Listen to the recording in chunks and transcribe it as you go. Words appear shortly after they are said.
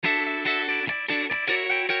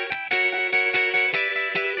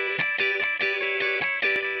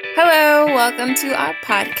welcome to our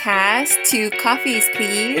podcast, Two Coffees,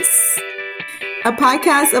 Please. A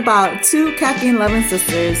podcast about two caffeine-loving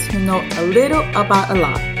sisters who know a little about a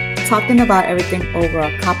lot, talking about everything over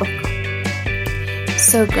a cup of coffee.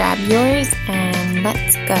 So grab yours and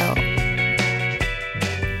let's go.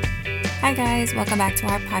 Hi guys, welcome back to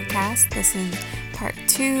our podcast. This is part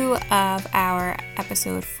 2 of our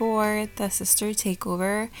episode 4, The Sister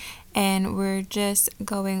Takeover, and we're just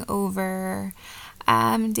going over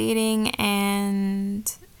dating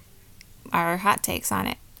and our hot takes on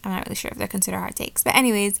it. I'm not really sure if they're considered hot takes, but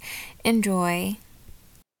anyways, enjoy.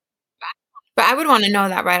 But I would want to know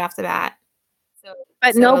that right off the bat.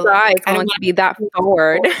 But no guy's going to be that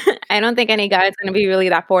forward. I don't think any guy's going to be really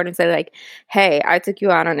that forward and say like, hey, I took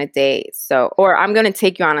you out on a date, or I'm going to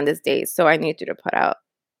take you out on this date, so I need you to put out.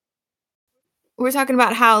 We're talking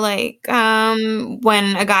about how like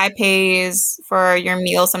when a guy pays for your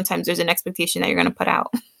meal, sometimes there's an expectation that you're going to put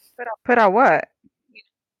out. Put out what?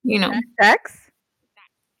 You know. Sex?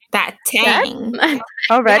 That tang.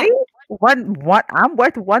 Already? Yeah. What? I'm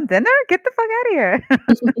worth one dinner? Get the fuck out of here.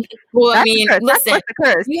 Well, I mean, listen,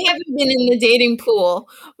 you haven't been in the dating pool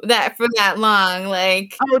for that long.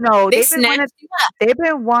 Like, oh no, they've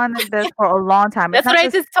been wanting this for a long time. That's what I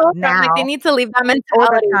just told them. Like, they need to leave that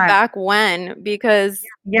mentality back when, because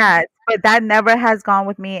but that never has gone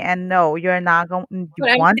with me. And no, you're not going.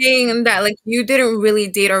 But I'm saying that like you didn't really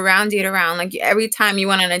date around. Like every time you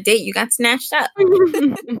went on a date, you got snatched up.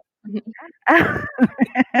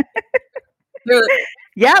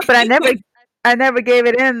 Yeah, but I never gave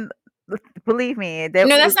it in. Believe me. No,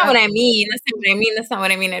 that's not what I mean. That's not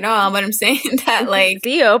what I mean at all. But I'm saying that like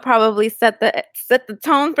Theo probably set the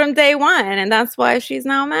tone from day one, and that's why she's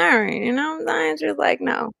now married. You know what I'm saying? She's like,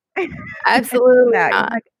 no, absolutely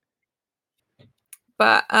not.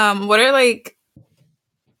 But what are like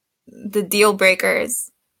the deal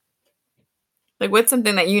breakers? Like, what's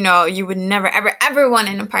something that you know you would never ever want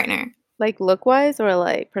in a partner? Like look wise or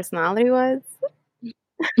like personality wise?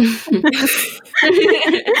 Be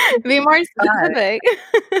more specific.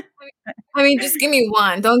 I mean, just give me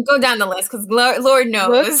one. Don't go down the list because Lord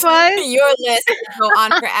knows your list will go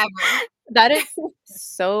on forever. That is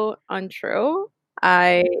so untrue.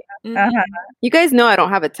 You guys know I don't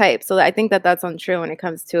have a type, so I think that's untrue when it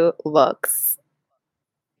comes to looks.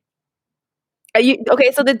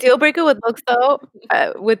 Okay? So the deal breaker with looks, though,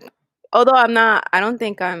 although I don't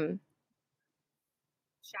think I'm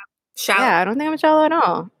shallow. Yeah, I don't think I'm shallow at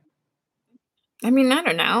all. I mean, I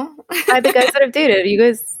don't know. The guys that I've dated, you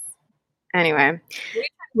guys. Anyway,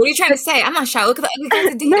 what are you trying to say? I'm not shallow. Look at the other guys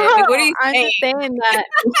that dated. No, like, what are you I'm saying? just saying that.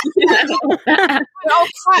 Oh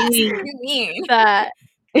crap! What do you mean that?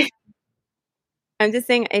 I'm just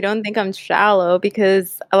saying I don't think I'm shallow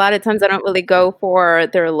because a lot of times I don't really go for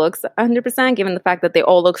their looks 100%, given the fact that they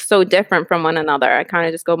all look so different from one another. I kind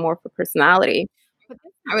of just go more for personality. But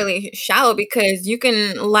that's not really shallow because you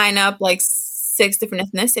can line up like 6 different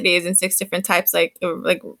ethnicities and 6 different types, like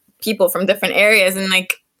people from different areas, and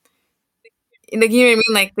like you know what I mean.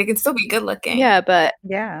 Like they can still be good looking. Yeah, but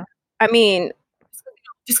I mean,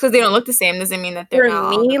 just because they don't look the same doesn't mean that they're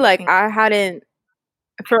not. For me, like I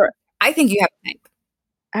think you have a type.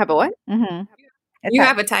 I have a what? Mm-hmm. You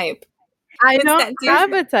have a type. I don't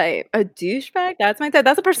have a type. A douchebag? That's my type.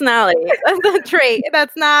 That's a personality. That's a trait.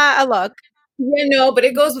 That's not a look. Yeah, no, but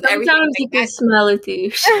it goes with everything. Sometimes you can smell a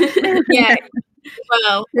douche. Yeah.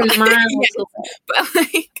 Well, but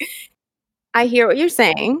like, I hear what you're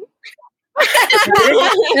saying.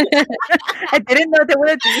 I didn't know they were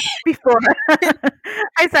a douche before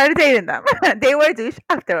I started dating them. They were a douche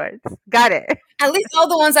afterwards. Got it. At least all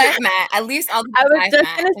the ones I've met. I was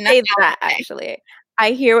just going to say that, actually.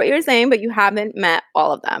 I hear what you're saying, but you haven't met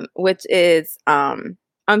all of them, which is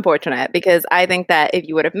unfortunate because I think that if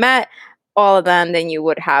you would have met all of them, then you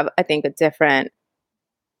would have, I think, a different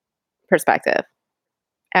perspective.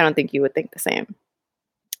 I don't think you would think the same.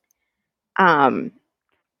 And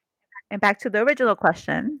back to the original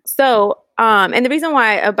question. So, and the reason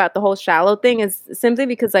why about the whole shallow thing is simply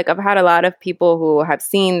because like I've had a lot of people who have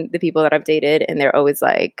seen the people that I've dated and they're always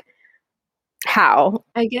like, how?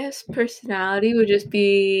 I guess personality would just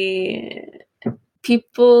be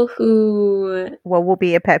people who... What will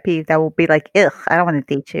be a pet peeve that will be like, ugh, I don't want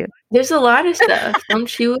to date you? There's a lot of stuff.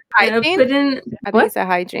 Don't you hygiene? Put in... I think it's a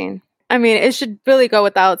hygiene. I mean, it should really go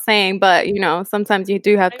without saying, but, you know, sometimes you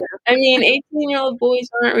do have to. I mean, 18-year-old boys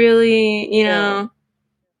aren't really, you know.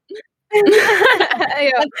 You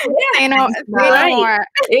know, right.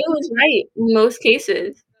 It was right in most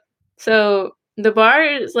cases. So the bar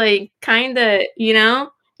is like kind of, you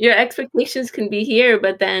know, your expectations can be here,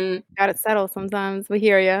 but then gotta settle sometimes. We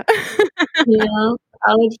hear you. You know,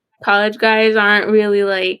 college college guys aren't really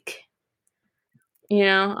like,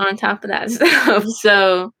 on top of that stuff.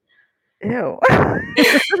 So, Ew.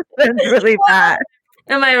 That's really bad.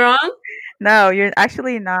 am I wrong? No, you're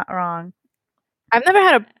actually not wrong.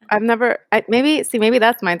 Maybe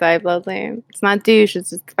that's my type, Leslie. It's not douche, it's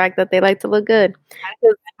just the fact that they like to look good.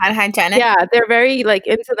 Hygienic. Yeah, they're very, like,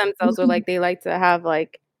 into themselves, or, like, they like to have,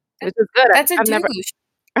 like, which is good. That's a douche.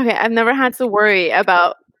 I've never had to worry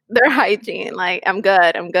about their hygiene. Like, I'm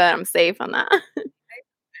good, I'm safe on that.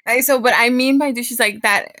 Right, so what I mean by douche is like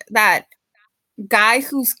that guy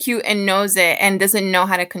who's cute and knows it and doesn't know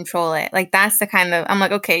how to control it. Like that's the kind of, I'm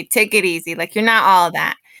like, okay, take it easy. Like you're not all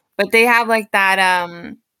that. But they have like that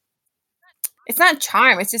it's not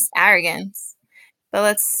charm, it's just arrogance. But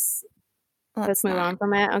let's Let's move not. on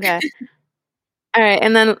from it. Okay. All right,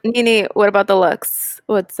 and then Nini, what about the looks?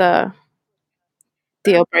 What's a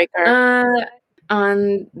deal breaker?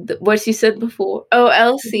 On what she said before. Oh,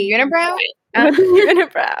 Elsie. Unibrow? With the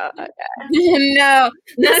unibrow. Okay. No.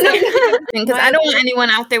 No. Because I don't want anyone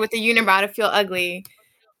out there with a unibrow to feel ugly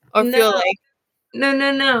or feel like.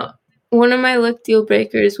 No. One of my look deal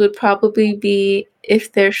breakers would probably be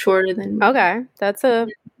if they're shorter than me. Okay, that's a.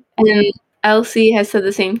 And Elsie has said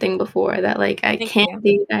the same thing before, that like I can't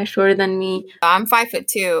date a guy shorter than me. I'm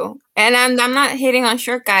 5'2", and I'm not hating on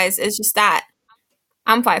short guys. It's just that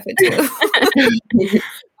I'm 5'2".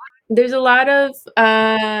 There's a lot of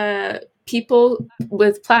people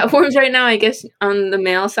with platforms right now, I guess, on the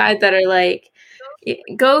male side that are like,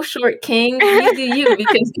 go short king, you do you,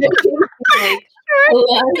 because like a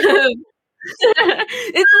lot of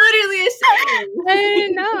it's literally a saying. I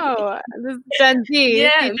know. This is Gen Z.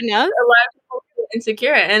 Yeah, Even knows? a lot of people feel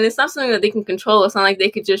insecure, and it's not something that they can control. It's not like they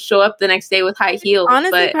could just show up the next day with high heels.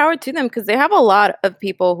 Honestly, power to them, because they have a lot of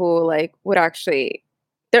people who like would actually.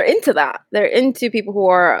 They're into that. They're into people who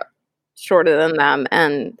are shorter than them,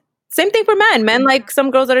 and same thing for men. Men like some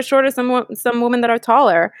girls that are shorter, some women that are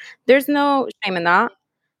taller. There's no shame in that.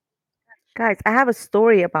 Guys, I have a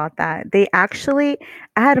story about that. I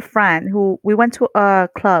had a friend who we went to a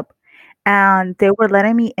club and they were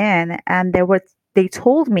letting me in and they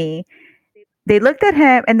told me, they looked at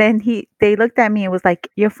him and then they looked at me and was like,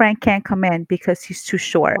 your friend can't come in because he's too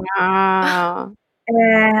short. Wow.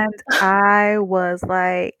 And I was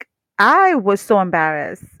so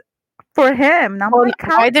embarrassed for him. And I'm like,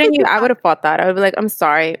 why didn't you? I would have thought that. I would be like, I'm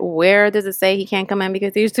sorry. Where does it say he can't come in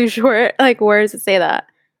because he's too short? Like, where does it say that?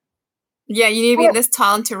 Yeah, you need to be this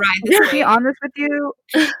tall and to ride this To way. be honest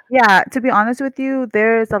with you,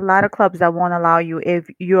 there's a lot of clubs that won't allow you if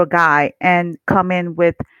you're a guy and come in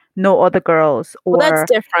with no other girls. Or that's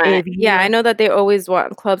different. Yeah, I know that they always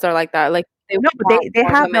want clubs are like that. Like they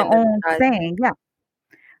have their own thing. Yeah.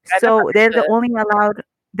 So they're only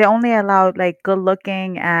allowed like good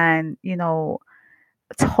looking and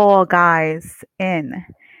tall guys in.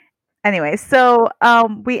 Anyway, so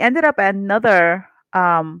we ended up at another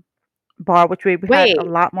bar, which we had a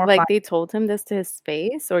lot more like fun. they told him this to his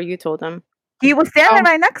face, or you told him? He was standing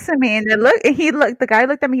right next to me, and the guy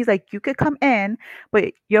looked at me. He's like, "You could come in,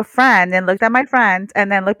 but your friend," and looked at my friend,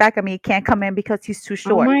 and then looked back at me. Can't come in because he's too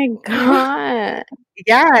short. Oh my god!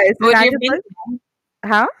 Yes.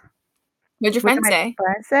 Huh? What'd your friend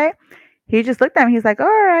say? He just looked at me. He's like, all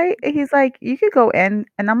right. He's like, you could go in.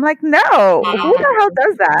 And I'm like, no, who the hell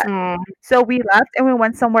does that? So we left and we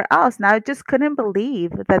went somewhere else. Now I just couldn't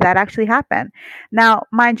believe that actually happened. Now,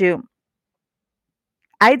 mind you,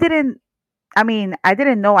 I didn't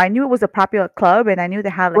know. I knew it was a popular club and I knew they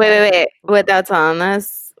had like. Wait. Without telling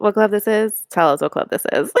us what club this is, tell us what club this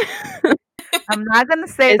is. I'm not gonna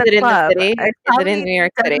say the club. In the city? Is it in New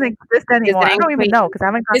York City? Doesn't exist anymore. I don't even know because I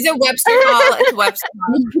haven't. Is it Webster Hall? It's Webster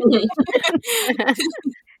Hall.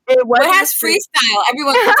 What has freestyle?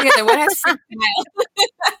 Everyone come together. What has freestyle?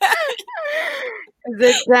 Is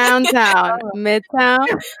it downtown, midtown,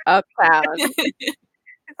 uptown?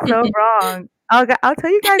 So wrong. I'll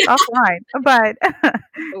tell you guys offline. But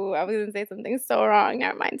ooh, I was gonna say something so wrong.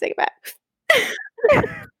 Never mind. Take it back.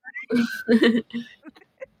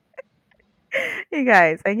 You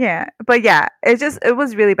guys, I can't. But yeah, it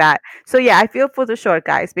was really bad. So yeah, I feel for the short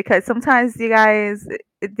guys because sometimes you guys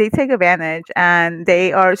they take advantage and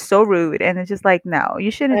they are so rude and it's just like, no,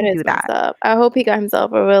 you shouldn't do that. Up. I hope he got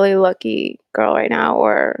himself a really lucky girl right now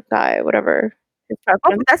or guy, whatever. Oh,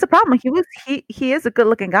 but that's the problem. He is a good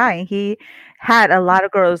looking guy. He had a lot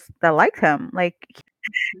of girls that liked him. Like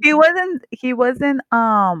he wasn't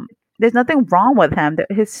there's nothing wrong with him. There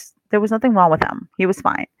was nothing wrong with him. He was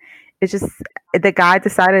fine. It's just the guy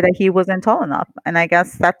decided that he wasn't tall enough, and I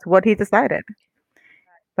guess that's what he decided.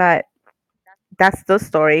 But that's the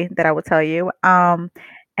story that I will tell you.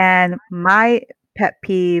 And my pet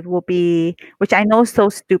peeve will be, which I know is so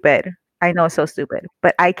stupid. I know it's so stupid,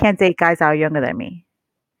 but I can't date guys that are younger than me.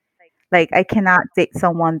 Like I cannot date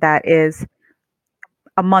someone that is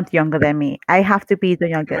a month younger than me. I have to be the Oh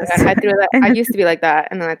my youngest. God, I threw that. And I used to be like that,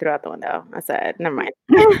 and then I threw out the window. I said, "Never mind."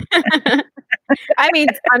 I mean,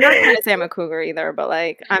 I'm not trying to say I'm a cougar either, but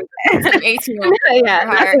like I'm 18-year-old.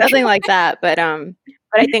 yeah, nothing like that. But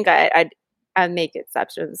I think I'd make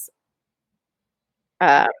exceptions.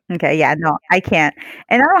 okay, yeah, no, I can't,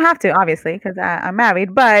 and I don't have to, obviously, because I'm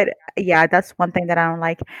married. But yeah, that's one thing that I don't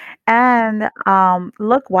like. And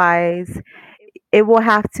look wise, it will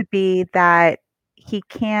have to be that he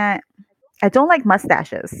can't. I don't like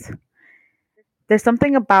mustaches. There's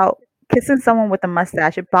something about kissing someone with a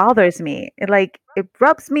mustache. It bothers me. It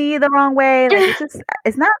rubs me the wrong way. Like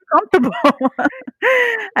it's not comfortable.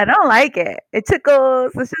 I don't like it. It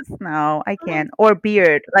tickles. It's just no, I can't. Or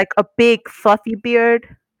beard, like a big fluffy beard.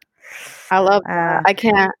 I love that. I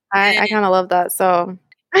can't. I kind of love that. So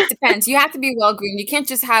it depends. You have to be well groomed. You can't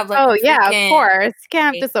just have like. Oh yeah, of course. You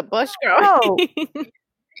can't have just a bush girl. No.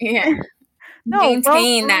 Yeah. No,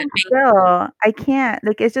 Maintain that. Still, I can't.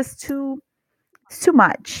 Like it's just too. It's too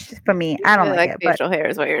much for me. I don't like it. Facial hair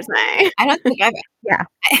is what you're saying. I don't think I've. Yeah,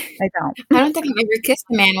 I don't. I don't think I've ever kissed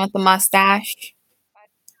a man with a mustache.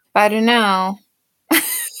 But I don't know. I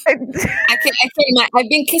can't. I've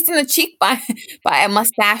been kissed in the cheek by a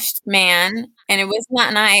mustached man, and it was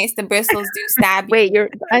not nice. The bristles do stab you. Wait,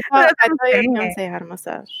 I thought your fiance had a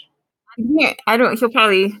mustache. Yeah, I don't.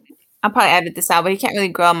 I'll probably edit this out, but he can't really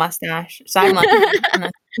grow a mustache, so I'm like.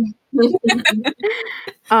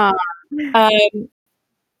 All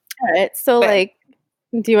right. So, like,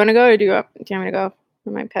 do you want to go, or do you want me to go for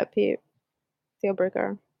my pet peeve, deal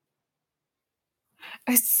breaker?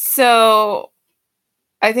 So,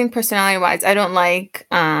 I think personality-wise, I don't like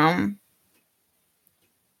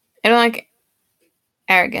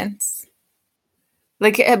arrogance.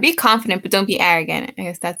 Like, be confident, but don't be arrogant. I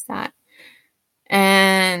guess that's that.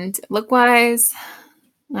 And look-wise,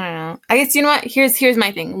 I don't know. I guess, you know what? Here's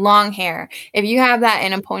my thing. Long hair. If you have that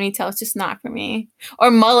in a ponytail, it's just not for me.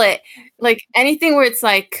 Or mullet. Like, anything where it's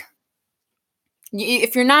like,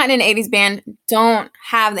 if you're not in an 80s band, don't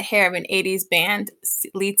have the hair of an 80s band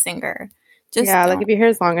lead singer. Just like if your hair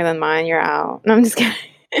is longer than mine, you're out. No, I'm just kidding.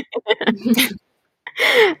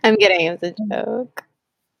 I'm kidding. It was a joke.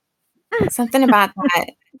 Something about that.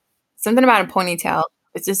 Something about a ponytail.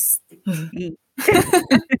 It's just...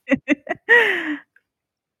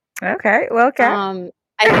 Okay. Well, okay. I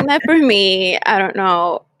think that for me, I don't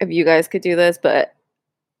know if you guys could do this, but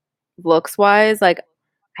looks wise, like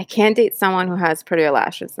I can't date someone who has prettier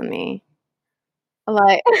lashes than me.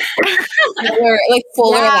 Like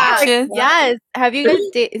fuller lashes. Yes. Have you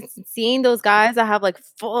guys seen those guys that have like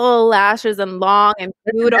full lashes and long and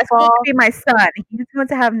beautiful? That's going to be my son. He's going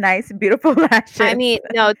to have nice, beautiful lashes. I mean,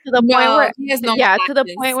 no, to the point where to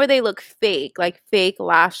the point where they look fake, like fake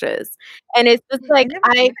lashes. And it's just like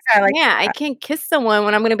I can't kiss someone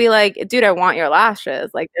when I'm gonna be like, dude, I want your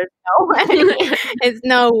lashes. Like, there's no way. It's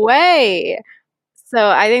no way. So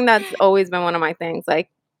I think that's always been one of my things. Like,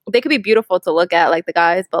 they could be beautiful to look at, like the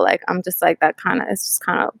guys, but like I'm just like that kind of. It's just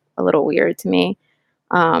kind of a little weird to me.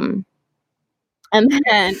 And then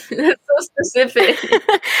that's so specific.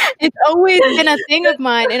 It's always been a thing of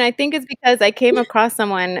mine, and I think it's because I came across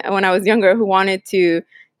someone when I was younger who wanted to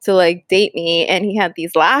like date me, and he had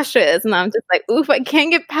these lashes, and I'm just like, oof, I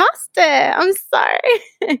can't get past it. I'm sorry.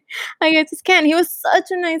 Like I just can't. He was such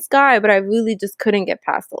a nice guy, but I really just couldn't get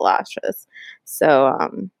past the lashes.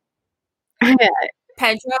 So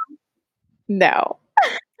Pedro? No.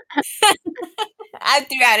 I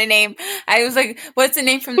threw out a name. I was like, what's the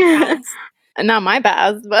name from the past? Not my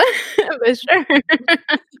past, but sure.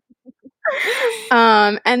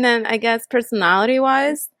 And then I guess personality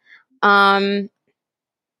wise, I don't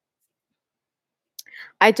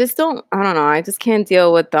know. I just can't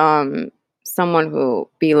deal with someone who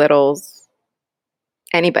belittles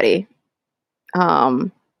anybody.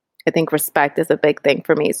 I think respect is a big thing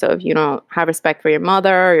for me. So if you don't have respect for your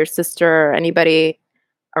mother or your sister or anybody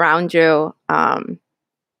around you, I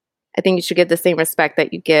think you should give the same respect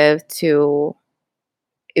that you give to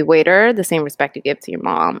a waiter, the same respect you give to your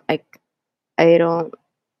mom. Like, I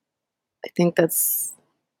think that's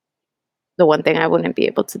the one thing I wouldn't be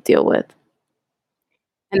able to deal with.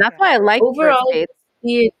 And that's why I like overall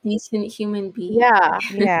be a decent human being.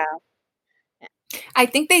 Yeah. I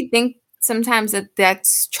think they think sometimes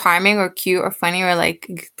that's charming or cute or funny or like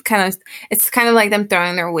it's kind of like them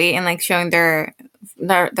throwing their weight and like showing their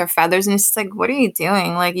feathers, and it's just like, what are you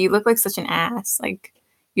doing? Like, you look like such an ass. Like,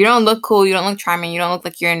 you don't look cool, you don't look charming, you don't look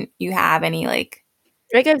like you have any like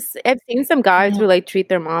Like I've seen some guys who like treat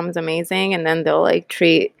their moms amazing, and then they'll like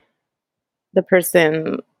treat the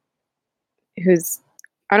person who's,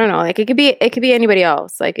 I don't know, like it could be anybody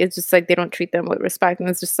else. Like it's just like they don't treat them with respect, and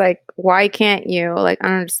it's just like, why can't you? Like I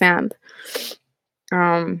don't understand.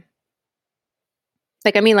 Like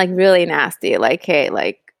I mean, like really nasty. Like hey,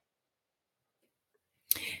 like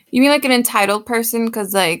you mean like an entitled person?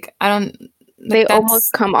 Because like I don't. Like, they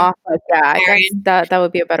almost come off like that. I guess that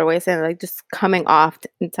would be a better way of saying it, like just coming off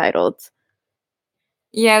entitled.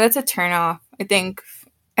 Yeah, that's a turn off. I think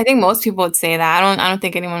most people would say that. I don't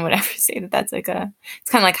think anyone would ever say that. That's like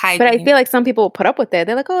it's kind of like hygiene. But I feel like some people will put up with it.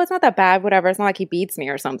 They're like, oh, it's not that bad. Whatever. It's not like he beats me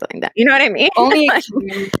or something. That you know what I mean? Only like,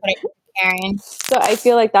 Karen. So I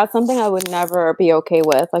feel like that's something I would never be okay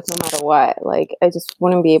with. Like no matter what. Like I just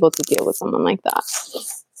wouldn't be able to deal with someone like that.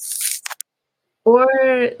 Or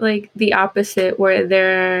like the opposite, where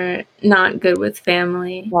they're not good with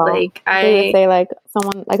family. Well, like I would say like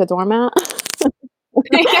someone like a doormat with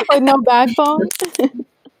no backbone.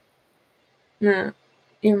 No,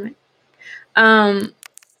 you're right.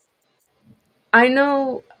 I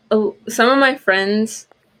know some of my friends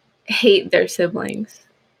hate their siblings,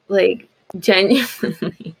 like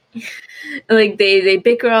genuinely. Like they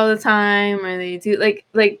bicker all the time, or they do like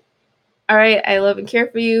all right, I love and care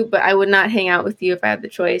for you, but I would not hang out with you if I had the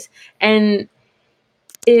choice. And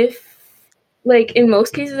if, like, in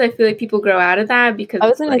most cases, I feel like people grow out of that because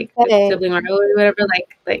it's like the sibling rivalry or whatever.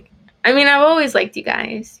 Like, I mean, I've always liked you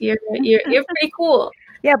guys. You're pretty cool.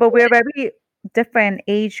 Yeah, but we're very different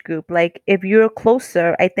age group. Like if you're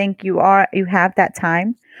closer, I think you have that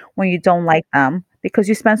time when you don't like them because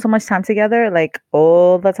you spend so much time together, like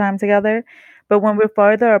all the time together. But when we're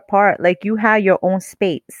farther apart, like you had your own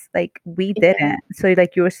space, like we didn't. So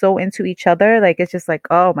like you were so into each other, like it's just like,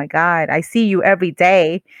 oh my God, I see you every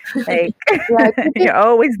day. Like you're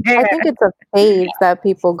always there. I think it's a phase that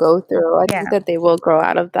people go through. I think that they will grow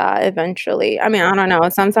out of that eventually. I mean, I don't know.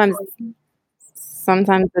 Sometimes it's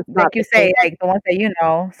not like you say, like the ones that you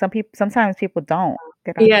know. Sometimes people don't.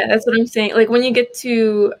 Yeah, that's what I'm saying. Like when you get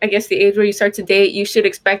to, I guess, the age where you start to date, you should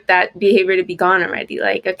expect that behavior to be gone already.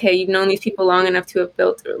 Like, okay, you've known these people long enough to have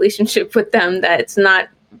built a relationship with them that it's not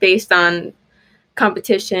based on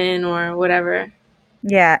competition or whatever.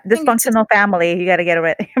 Yeah, dysfunctional family. You got to get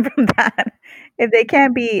away from that. If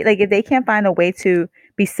they can't find a way to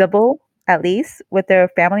be civil, at least with their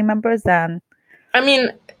family members, then I mean,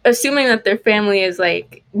 assuming that their family is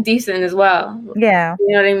like decent as well. Yeah,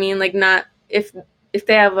 you know what I mean. Like, not if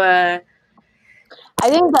they have a. I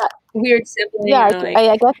think that weird sibling. Yeah, like,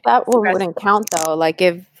 I guess that one wouldn't count though. Like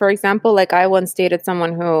if, for example, like I once dated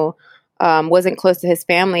someone who wasn't close to his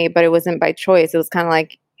family, but it wasn't by choice. It was kind of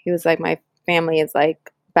like he was like, my family is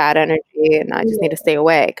like bad energy, and I just need to stay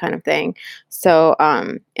away, kind of thing. So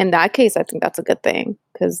in that case, I think that's a good thing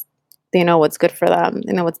because they know what's good for them.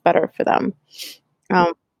 They know what's better for them.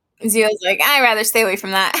 Zio's like, I'd rather stay away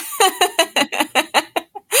from that.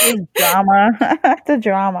 It's drama. It's a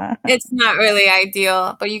drama. It's not really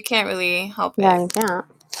ideal, but you can't really help it. Yeah, you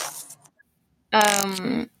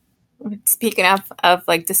can't. Speaking of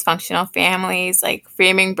like dysfunctional families, like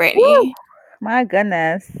framing Britney. Woo! My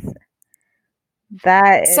goodness.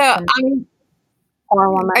 That so I don't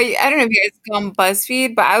know if you guys go on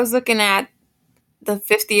BuzzFeed, but I was looking at the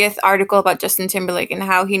 50th article about Justin Timberlake and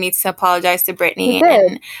how he needs to apologize to Britney.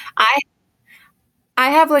 And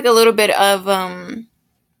I have like a little bit of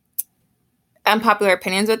unpopular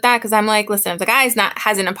opinions with that, because I'm like, listen, if the guy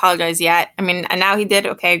hasn't apologized yet, I mean, and now he did,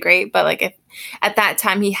 okay, great, but like if at that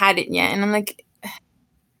time he hadn't yet, and I'm like,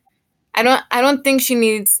 I don't think she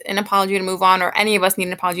needs an apology to move on, or any of us need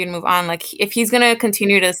an apology to move on. Like if he's gonna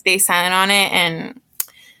continue to stay silent on it and,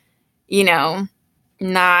 you know,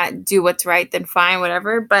 not do what's right, then fine,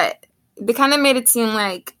 whatever. But they kind of made it seem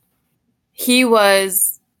like he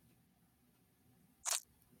was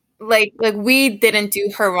like we didn't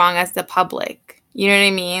do her wrong as the public. You know what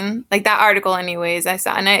I mean? Like that article anyways I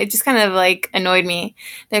saw, and it just kind of like annoyed me.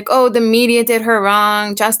 Like, oh, the media did her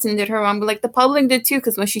wrong, Justin did her wrong, but like the public did too,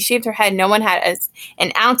 because when she shaved her head, no one had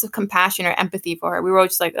an ounce of compassion or empathy for her. We were all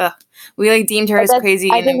just like, ugh. We like deemed her as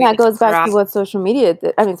crazy. I think that goes back to what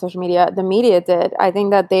the media did. I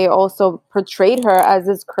think that they also portrayed her as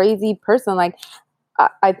this crazy person. Like,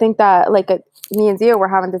 I think that like me and Zia were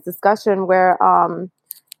having this discussion where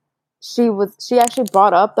she actually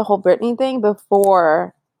brought up the whole Britney thing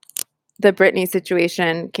before the Britney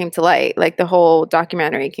situation came to light, like the whole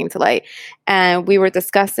documentary came to light. And we were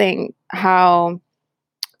discussing how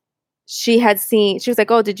she was like,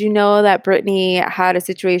 oh, did you know that Britney had a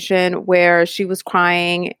situation where she was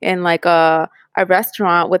crying in like a a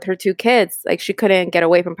restaurant with her 2 kids. Like, she couldn't get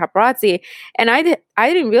away from paparazzi. And I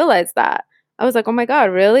didn't realize that. I was like, oh my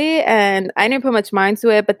God, really? And I didn't put much mind to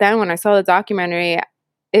it. But then when I saw the documentary,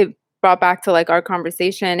 it brought back to like our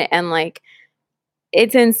conversation, and like,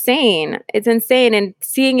 it's insane. It's insane. And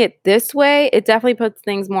seeing it this way, it definitely puts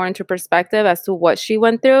things more into perspective as to what she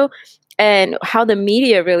went through and how the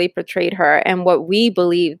media really portrayed her and what we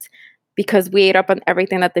believed, because we ate up on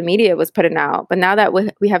everything that the media was putting out. But now that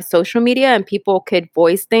we have social media and people could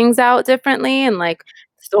voice things out differently, and like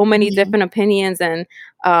so many different opinions, and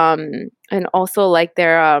also like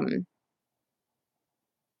their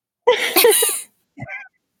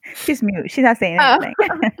She's mute. She's not saying anything.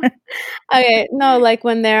 okay, no, like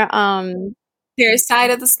when they're their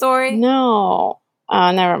side of the story. No,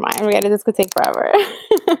 never mind. Forget it. This could take forever.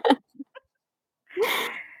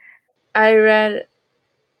 I read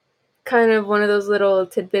kind of one of those little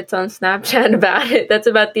tidbits on Snapchat about it. That's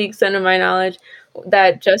about the extent of my knowledge,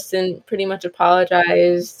 that Justin pretty much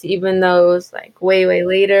apologized, even though it was like way, way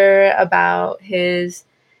later, about his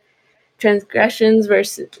transgressions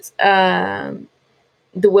versus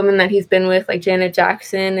the women that he's been with, like Janet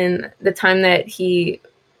Jackson, and the time that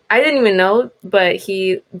I didn't even know, but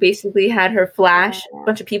he basically had her flash a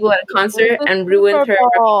bunch of people at a concert and ruined her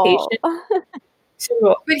reputation.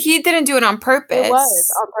 But he didn't do it on purpose. It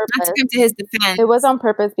was on purpose. Not to come to his defense. It was on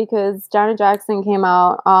purpose, because Janet Jackson came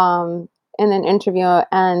out in an interview,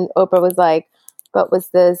 and Oprah was like, but was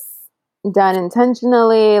this done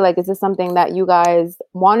intentionally? Like, is this something that you guys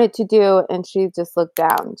wanted to do? And she just looked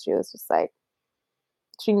down. She was just like,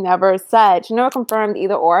 she never confirmed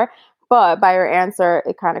either or, but by her answer,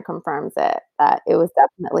 it kind of confirms it, that it was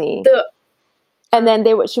definitely. And then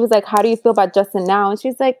she was like, how do you feel about Justin now? And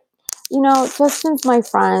she's like, Justin's my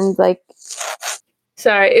friend. Like,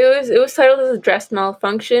 sorry, it was titled as a dress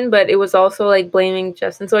malfunction, but it was also like blaming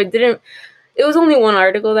Justin. So it was only one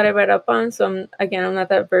article that I read up on, so I'm not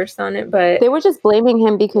that versed on it, but they were just blaming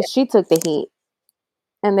him because she took the heat.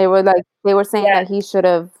 And they were saying that he should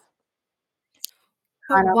have.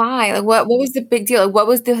 Why? Like, what was the big deal? Like, what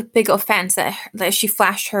was the big offense that she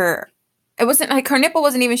flashed her? It wasn't like her nipple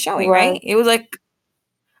wasn't even showing, right? It was like,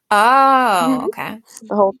 oh, okay.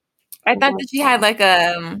 I thought that she had like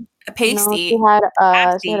a pasty.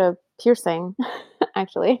 No, she had a piercing,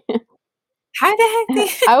 actually. How the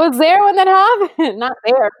heck I was there when that happened. Not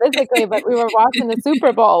there physically, but we were watching the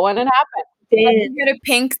Super Bowl when it happened. You had a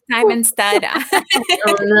pink diamond stud.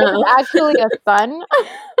 Oh no! Actually, a son.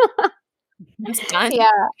 Son? Yeah.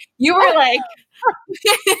 You were like,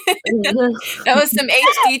 that was some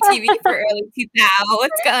HD TV for early 2000s.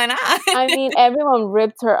 What's going on? I mean, everyone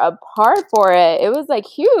ripped her apart for it. It was like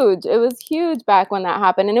huge. It was huge back when that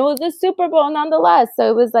happened, and it was the Super Bowl nonetheless.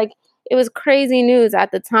 So it was crazy news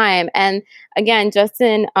at the time. And again,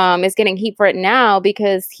 Justin is getting heat for it now,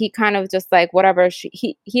 because he kind of just like whatever,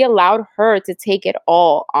 he allowed her to take it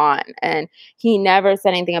all on, and he never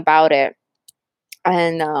said anything about it.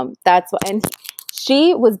 And that's what. And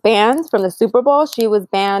she was banned from the Super Bowl. She was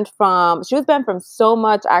banned from so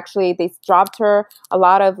much. Actually, they dropped her a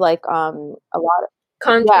lot of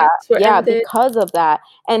contracts were ended because of that.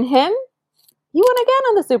 And him, he won again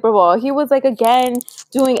on the Super Bowl. He was like again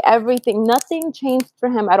doing everything. Nothing changed for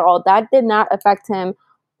him at all. That did not affect him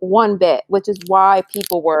one bit, which is why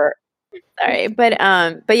people were sorry. But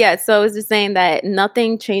yeah, so I was just saying that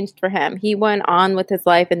nothing changed for him. He went on with his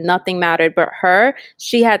life and nothing mattered. But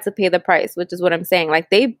she had to pay the price, which is what I'm saying. Like,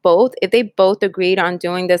 if they both agreed on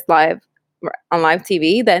doing this on live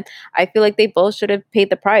TV, then I feel like they both should have paid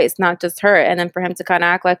the price, not just her. And then for him to kind of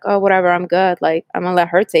act like, oh, whatever, I'm good. Like, I'm gonna let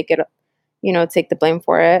her take it, take the blame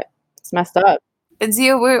for it. It's messed up. But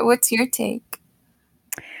Zia, what's your take?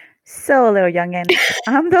 So, little youngin,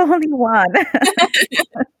 I'm the only one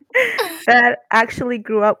that actually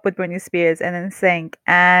grew up with Britney Spears and NSYNC.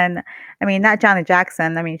 And I mean, not Janet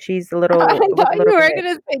Jackson. I mean, she's a little. I thought you were going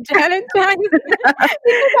to say Janet Jackson. Because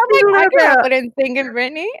I'm like, I grew up with NSYNC and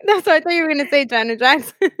Britney. That's why I thought you were going to say Janet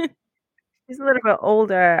Jackson. She's a little bit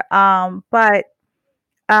older. But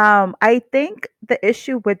I think the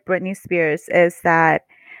issue with Britney Spears is that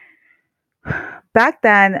back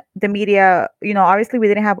then the media, obviously we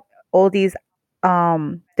didn't have all these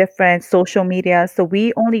different social media, so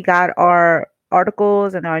we only got our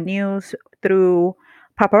articles and our news through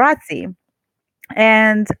paparazzi.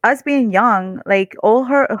 And us being young, like all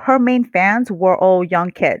her main fans were all young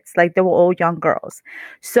kids, like they were all young girls.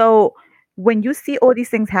 So when you see all these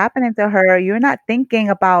things happening to her, you're not thinking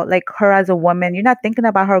about like her as a woman. You're not thinking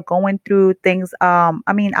about her going through things.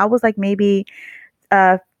 I mean, I was like maybe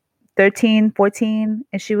 13, 14,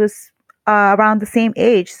 and she was around the same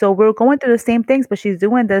age. So we're going through the same things, but she's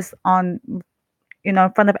doing this on in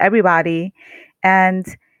front of everybody. And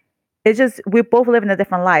it's just, we both live in a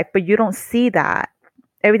different life, but you don't see that,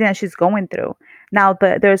 everything that she's going through. Now,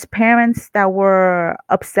 there's parents that were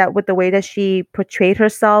upset with the way that she portrayed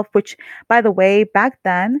herself, which, by the way, back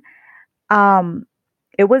then, um,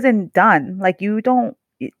 it wasn't done. Like, you don't,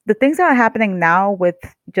 the things that are happening now with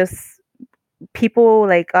just people,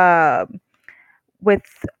 like, with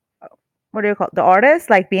what do you call it, the artists,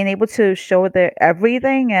 like being able to show their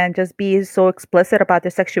everything and just be so explicit about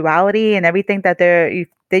their sexuality and everything that they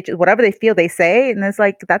whatever they feel they say, and it's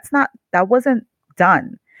like that wasn't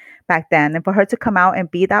done back then. And for her to come out and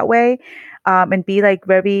be that way, and be like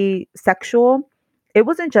very sexual, it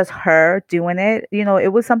wasn't just her doing it.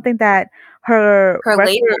 It was something that Her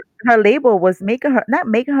label. her label was making her, not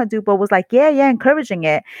making her do, but was like, yeah, yeah, encouraging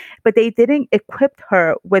it. But they didn't equip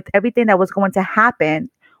her with everything that was going to happen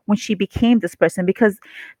when she became this person, because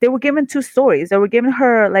they were given two stories. They were giving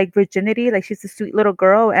her like virginity, like she's a sweet little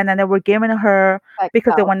girl, and then they were giving her Like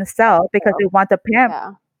because they want to sell, because they want the parent,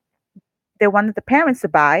 Yeah. they wanted the parents to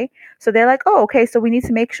buy. So they're like, oh, okay, so we need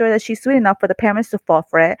to make sure that she's sweet enough for the parents to fall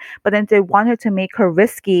for it. But then they want her to make her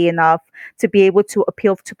risky enough to be able to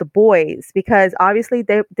appeal to the boys, because obviously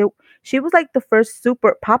she was like the first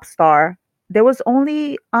super pop star. There was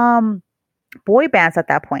only boy bands at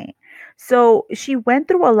that point. So she went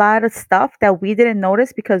through a lot of stuff that we didn't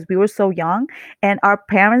notice because we were so young, and our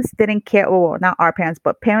parents didn't care. Well, not our parents,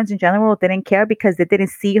 but parents in general didn't care because they didn't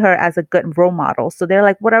see her as a good role model. So they're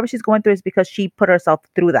like, whatever she's going through is because she put herself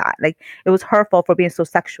through that. Like, it was her fault for being so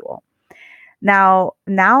sexual. Now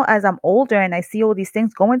as I'm older and I see all these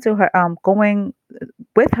things going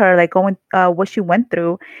with her, like going what she went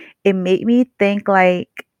through, it made me think,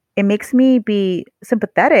 like, it makes me be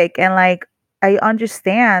sympathetic, and like I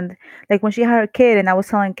understand, like when she had her kid and I was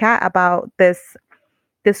telling Kat about this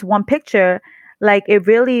one picture, like it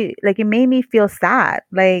really, like it made me feel sad.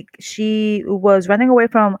 Like, she was running away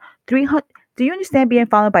from 300. Do you understand being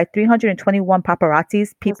followed by 321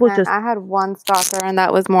 paparazzis? People Listen, just, I had one stalker and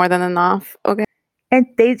that was more than enough. Okay. and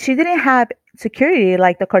she didn't have security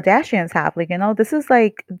like the Kardashians have. Like, this is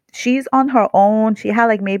like, she's on her own. She had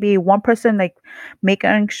like maybe one person like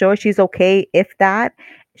making sure she's okay, if that.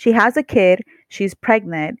 She has a kid, she's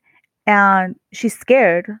pregnant, and she's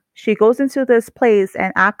scared. She goes into this place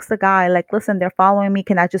and asks the guy, like, listen, they're following me,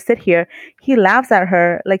 can I just sit here? He laughs at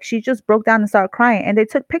her, like she just broke down and started crying, and they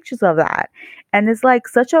took pictures of that. And it's like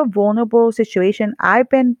such a vulnerable situation. I've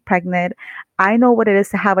been pregnant, I know what it is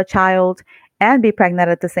to have a child and be pregnant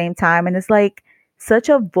at the same time. And it's like such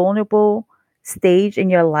a vulnerable stage in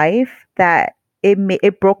your life that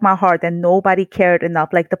it broke my heart that nobody cared enough,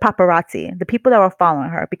 like the paparazzi, the people that were following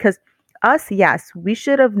her. Because us, yes, we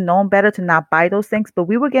should have known better to not buy those things, but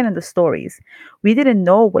we were getting the stories. We didn't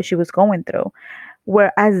know what she was going through.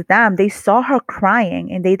 Whereas them, they saw her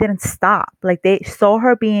crying and they didn't stop. Like, they saw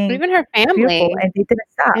her being Even her fearful family. and they didn't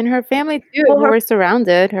stop. And her family too, Well, who were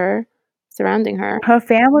surrounding her. her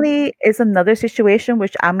family is another situation,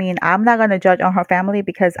 which, I mean, I'm not going to judge on her family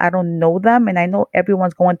because I don't know them, and I know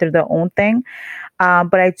everyone's going through their own thing.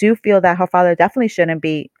 But I do feel that her father definitely shouldn't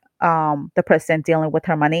be the person dealing with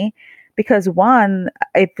her money, because one,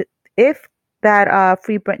 if that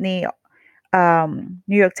Free Britney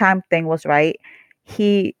New York Times thing was right,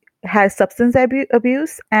 he has substance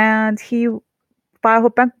abuse and he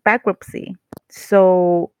filed for bankruptcy.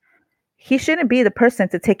 So he shouldn't be the person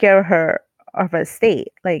to take care of her estate.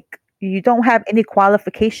 Like, you don't have any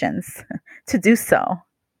qualifications to do so.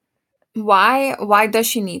 Why does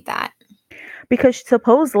she need that? Because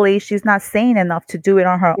supposedly she's not sane enough to do it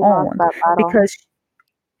on her She lost own. that battle.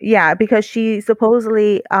 Because she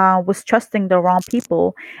supposedly was trusting the wrong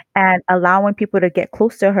people and allowing people to get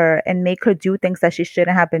close to her and make her do things that she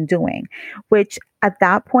shouldn't have been doing. Which at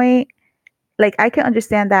that point, like, I can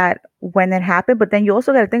understand that when it happened, but then you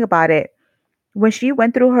also got to think about it. When she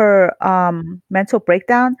went through her mental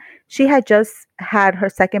breakdown, she had just had her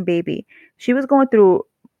second baby. She was going through,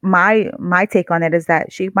 my take on it is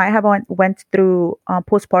that she might have went through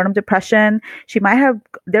postpartum depression. She might have,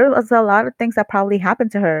 there was a lot of things that probably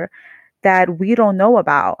happened to her that we don't know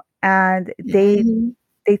about, and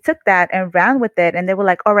they took that and ran with it, and they were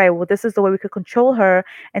like, all right, well, this is the way we could control her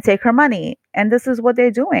and take her money. And this is what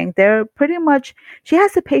they're doing. They're pretty much, she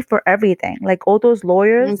has to pay for everything, like all those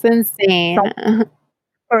lawyers, It's insane.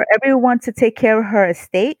 for everyone to take care of her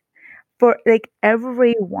estate, for like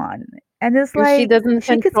everyone. And it's And she like, doesn't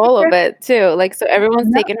she could control sit of there. it too. Like, so everyone's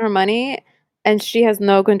No. taking her money and she has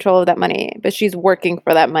no control of that money, but she's working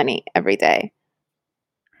for that money every day.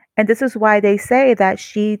 And this is why they say that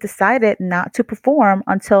she decided not to perform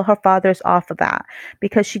until her father's off of that,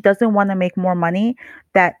 because she doesn't want to make more money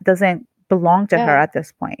that doesn't belong to her at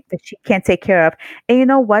this point that she can't take care of. And you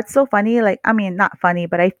know what's so funny? Like, I mean, not funny,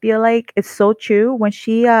 but I feel like it's so true. When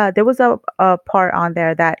she, there was a part on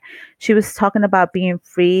there that she was talking about being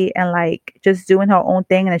free and like just doing her own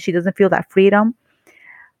thing and that she doesn't feel that freedom.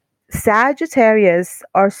 Sagittarius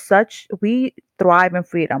are such, we thrive in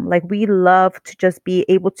freedom. Like, we love to just be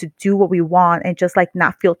able to do what we want and just like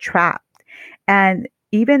not feel trapped. And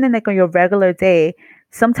even in like on your regular day,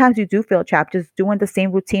 sometimes you do feel trapped just doing the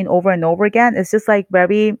same routine over and over again. It's just like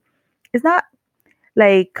very, it's not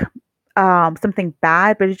like something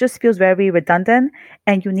bad, but it just feels very redundant,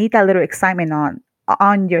 and you need that little excitement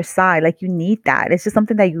on your side. Like, you need that. It's just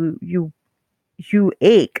something that you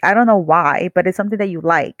ache. I don't know why, but it's something that you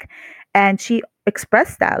like. And she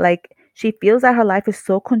expressed that. Like, she feels that her life is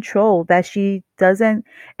so controlled that she doesn't,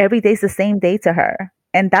 every day's the same day to her.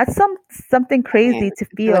 And that's something crazy to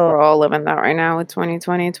I feel like feel. we're all living that right now with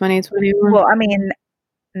 2020, 2021. Well, I mean,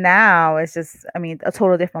 now it's just, I mean, a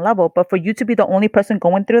total different level. But for you to be the only person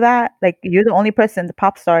going through that, like, you're the only person, the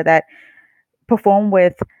pop star that performed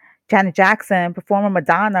with Janet Jackson, performed with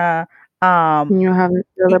Madonna, You have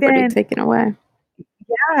your liberty even, taken away.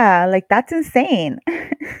 yeah, like, that's insane.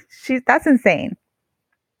 That's insane.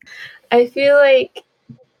 I feel like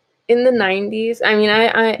in the 90s, I mean,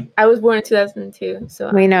 I was born in 2002,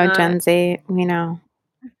 so We I'm know not, Gen Z. We know.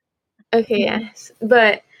 okay, yes.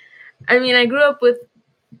 But I mean, I grew up with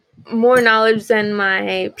more knowledge than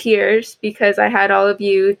my peers because I had all of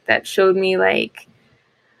you that showed me like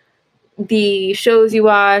the shows you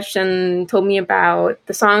watched and told me about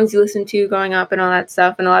the songs you listened to growing up and all that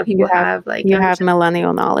stuff. And a lot of people have like You have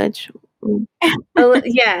millennial knowledge. Oh,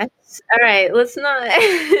 yes. All right. Let's not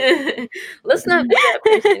let's not be that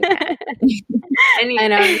person, Kat. I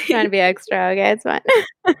know, I'm just trying to be extra. Okay, it's fine.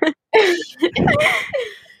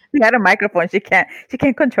 She had a microphone. She can't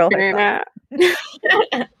control herself.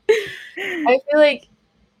 I feel like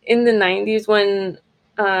in the 90s when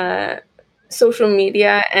social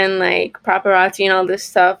media and like paparazzi and all this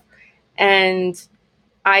stuff and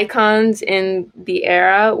icons in the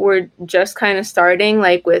era were just kind of starting,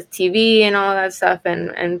 like with TV and all that stuff,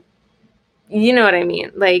 and you know what I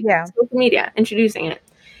mean, like social media introducing it.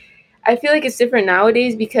 I feel like it's different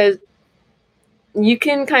nowadays because you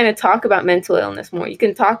can kind of talk about mental illness more. You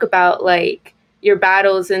can talk about like your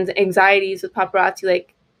battles and anxieties with paparazzi,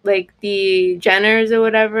 like the Jenners or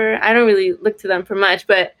whatever. I don't really look to them for much,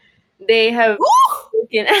 but they have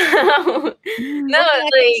spoken out. No,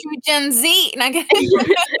 like Gen Z.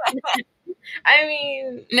 I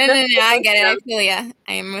mean, no, I get it. I feel ya.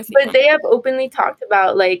 I am with you. But they have openly talked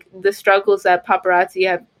about like the struggles that paparazzi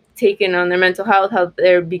have taken on their mental health, how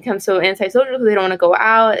they're become so antisocial because they don't want to go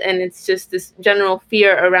out, and it's just this general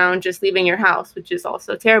fear around just leaving your house, which is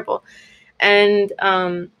also terrible. And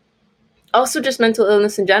also just mental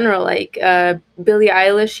illness in general, like Billie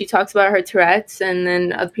Eilish, she talks about her Tourette's, and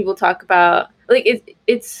then other people talk about like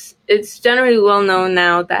it's generally well known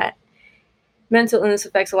now that mental illness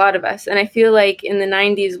affects a lot of us. And I feel like in the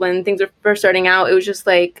 90s when things were first starting out, it was just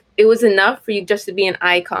like it was enough for you just to be an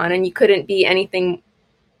icon, and you couldn't be anything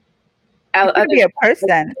else. You couldn't be a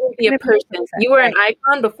person. Be a person. You were an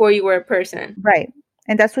icon before you were a person. Right.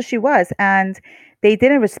 And that's what she was. And they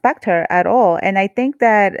didn't respect her at all. And I think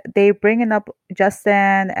that they bringing up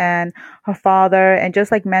Justin and her father and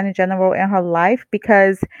just like men in general in her life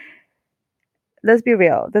because let's be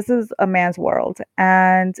real, this is a man's world.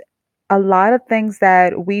 And a lot of things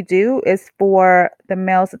that we do is for the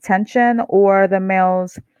male's attention or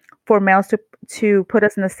for males to put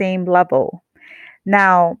us in the same level.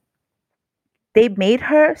 Now, they made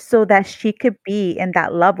her so that she could be in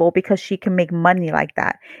that level because she can make money like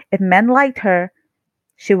that. If men liked her,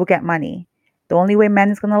 she will get money. The only way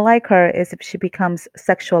men is going to like her is if she becomes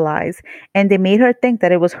sexualized. And they made her think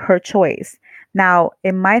that it was her choice. Now,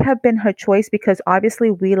 it might have been her choice because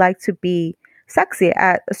obviously we like to be sexy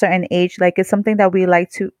at a certain age. Like, it's something that we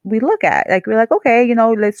look at. Like, we're like, okay,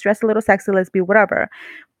 let's dress a little sexy, let's be whatever.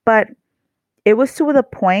 But it was to the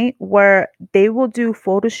point where they will do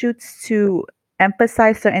photo shoots to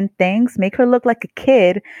emphasize certain things, make her look like a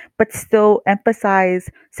kid, but still emphasize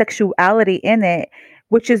sexuality in it,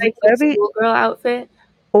 which is like very schoolgirl outfit.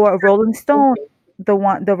 Or a Rolling Stone,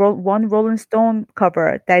 one Rolling Stone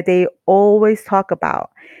cover that they always talk about.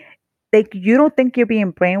 Like, you don't think you're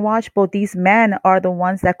being brainwashed, but these men are the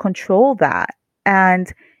ones that control that.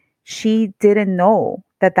 And she didn't know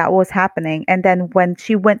that that was happening. And then when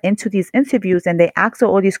she went into these interviews and they asked her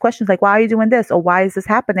all these questions like, why are you doing this? Or why is this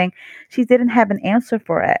happening? She didn't have an answer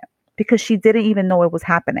for it because she didn't even know it was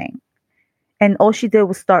happening. And all she did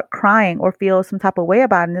was start crying or feel some type of way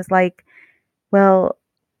about it. And it's like, well,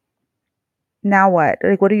 now what?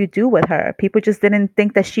 Like, what do you do with her? People just didn't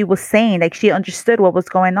think that she was sane. Like, she understood what was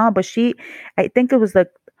going on, but I think it was like,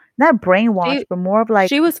 not brainwashed, She but more of like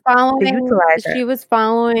she was they following utilize her. she was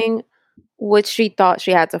following what she thought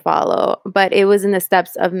she had to follow, but it was in the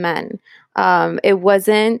steps of men. It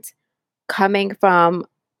wasn't coming from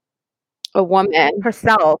a woman.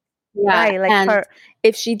 Herself. Yeah, Right. Like and her.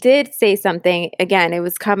 if she did say something, again, it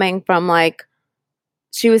was coming from like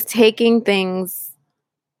she was taking things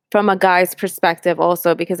from a guy's perspective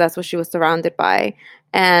also because that's what she was surrounded by.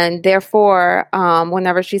 And therefore,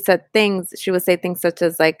 whenever she said things, she would say things such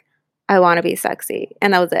as like, I want to be sexy.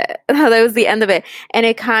 And that was it. That was the end of it. And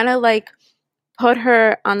it kind of like put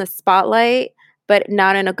her on the spotlight, but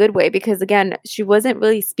not in a good way because again, she wasn't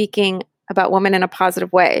really speaking about women in a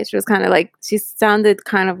positive way. She was kind of like she sounded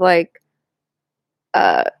kind of like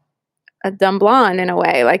uh, a dumb blonde in a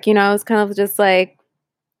way. Like, you know, it's kind of just like,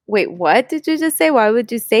 wait, what did you just say? Why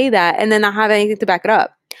would you say that? And then not have anything to back it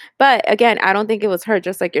up. But again, I don't think it was her,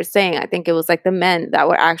 just like you're saying. I think it was like the men that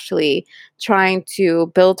were actually trying to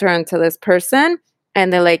build her into this person.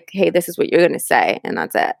 And they're like, hey, this is what you're going to say. And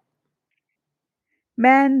that's it.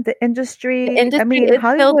 Men, the The industry. I industry mean, is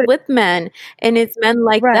filled Hollywood. with men, and it's men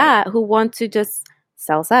like Right. that who want to just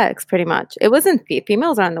sell sex, pretty much. It wasn't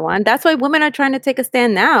females aren't the one. That's why women are trying to take a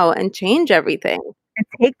stand now and change everything. And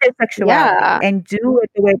take their sexuality Yeah, and do it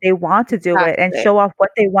the way they want to do it and exactly. show off what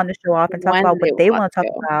they want to show off and talk When about they what they want want to talk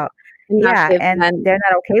to, about. and not Yeah, give and men, they're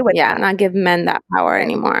not okay with yeah, that. not give men that power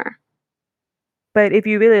anymore. But if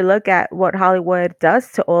you really look at what Hollywood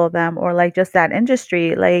does to all of them, or like just that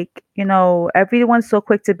industry, like, everyone's so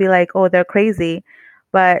quick to be like, oh, they're crazy.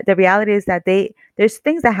 But the reality is that there's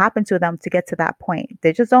things that happen to them to get to that point.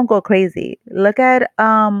 They just don't go crazy. Look at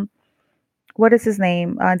what is his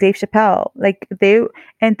name? Dave Chappelle. Like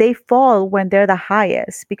they fall when they're the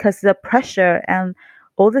highest because the pressure and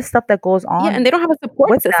all the stuff that goes Yeah, on and they don't have a support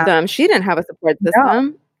with them. system. She didn't have a support No,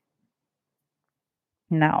 system.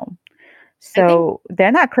 no. I think So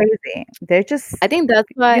they're not crazy. They're just, I think that's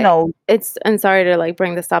you why know, it's and sorry to like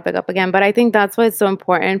bring this topic up again, but I think that's why it's so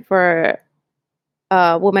important for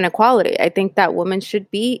women equality. I think that women should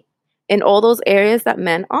be in all those areas that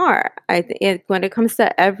men are. When it comes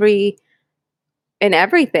to everything.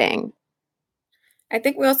 I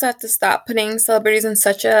think we also have to stop putting celebrities in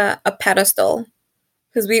such a pedestal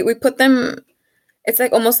because we put them. It's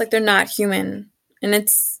like almost like they're not human, and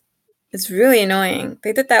it's really annoying.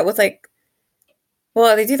 They did that with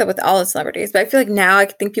they do that with all the celebrities, but I feel like now I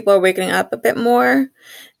think people are waking up a bit more,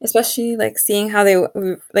 especially like seeing how they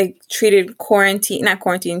like treated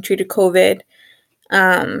treated COVID.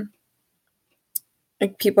 Um,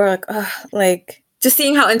 like people are like, ugh, like just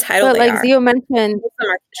seeing how entitled But they like are. Zio mentioned,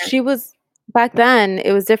 she was back then.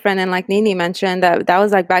 It was different, and like Nini mentioned that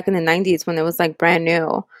was like back in the '90s when it was like brand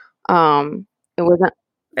new. It wasn't.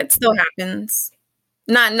 It still happens.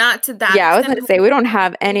 Not to that Yeah, I was extent. gonna say we don't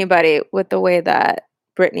have anybody with the way that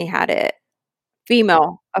Britney had it.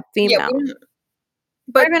 A Yeah, female, or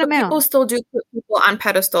but even a people male. still do put people on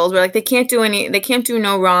pedestals where like they can't do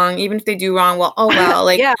no wrong, even if they do wrong. Well, oh well,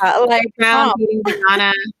 like Yeah, like Brown beating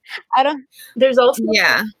Rihanna. I don't. There's also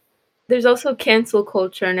Yeah, cancel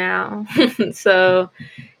culture now. So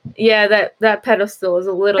yeah, that pedestal is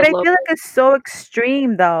a little but I low. feel like it's so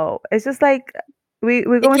extreme though. It's just like we're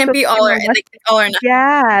it going can't to be all or like it's all or nothing.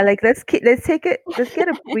 yeah, like let's take it, let's get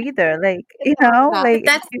a breather. Like, Not. like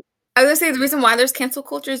That's I was gonna say the reason why there's cancel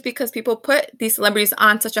culture is because people put these celebrities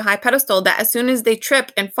on such a high pedestal that as soon as they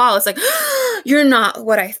trip and fall, it's like you're not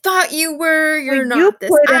what I thought you were. well, You're you not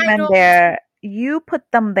this put them in idol. there. You put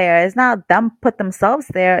them there. It's not them put themselves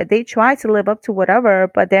there. They try to live up to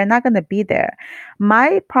whatever, but they're not going to be there.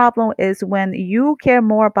 My problem is when you care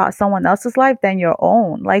more about someone else's life than your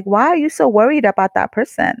own. Like, why are you so worried about that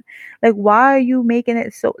person? Like, why are you making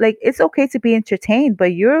it so like it's okay to be entertained,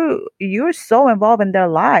 but you're so involved in their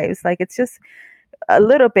lives. Like, it's just a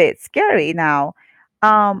little bit scary now.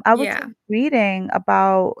 I was just Yeah, reading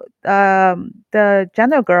about the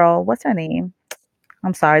gender girl. What's her name?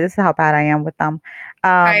 I'm sorry, this is how bad I am with them.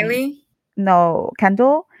 Um, Kylie, no,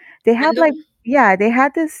 Kendall. They had like Kendall. yeah, they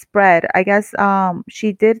had this spread. I guess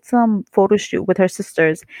she did some photo shoot with her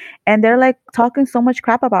sisters and they're like talking so much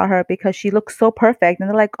crap about her because she looks so perfect and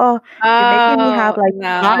they're like, "Oh, you're making me have Oh like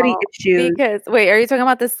body no! issues." Because wait, are you talking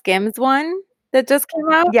about the Skims one that just came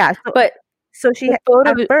out? Yeah, But so she the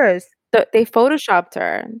photo, at first they photoshopped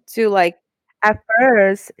her to like. at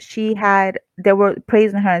first she had they were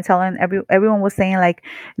praising her and telling everyone was saying like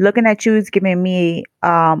looking at you is giving me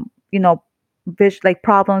like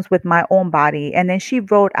problems with my own body, and then she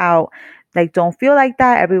wrote out like don't feel like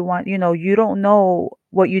that, everyone, you don't know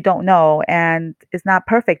what you don't know, and it's not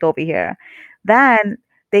perfect over here. Then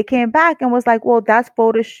they came back and was like, well, that's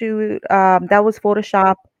photo shoot. That was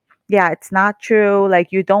Photoshop. Yeah, it's not true.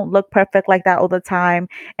 Like, you don't look perfect like that all the time.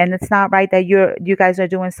 And it's not right that you guys are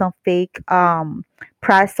doing some fake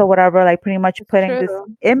press or whatever, like pretty much It's putting this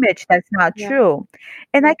true. image that's not Yeah. true.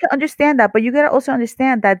 And I can understand that, but you gotta also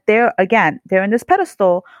understand that they're in this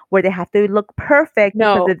pedestal where they have to look perfect,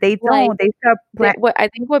 because No, if they like don't, they start what I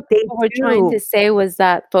think what they people were trying do. to say was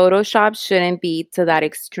that Photoshop shouldn't be to that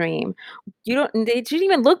extreme. They didn't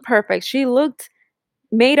even look perfect. She looked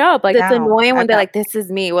made up. Like, it's Down annoying when at they're that. like, "This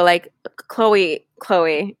is me." We're like, Chloe,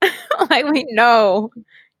 like, we know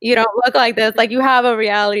you don't look like this. Like, you have a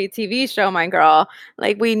reality TV show, my girl.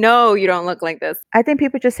 Like, we know you don't look like this." I think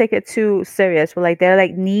people just take it too serious. But like, they're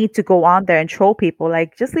like, need to go on there and troll people.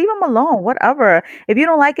 Like, just leave them alone. Whatever. If you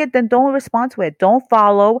don't like it, then don't respond to it. Don't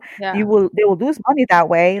follow. Yeah. They will lose money that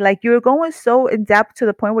way. Like, you're going so in depth to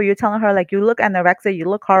the point where you're telling her like, you look anorexic, you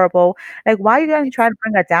look horrible. Like, why are you gonna try to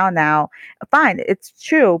bring her down now? Fine, it's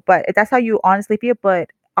true, but if that's how you honestly feel. But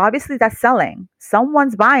obviously, that's selling.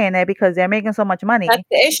 Someone's buying it because they're making so much money. That's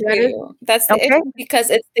the That is issue. That's the Okay. issue because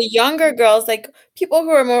it's the younger girls, like people who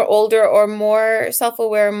are more older or more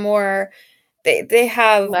self-aware, more they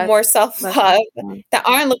have less more less self-love confident. that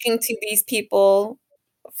aren't looking to these people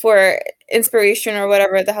for inspiration or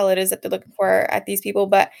whatever the hell it is that they're looking for at these people.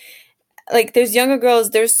 But like there's younger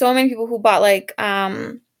girls, there's so many people who bought like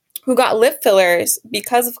who got lip fillers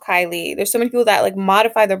because of Kylie. There's so many people that like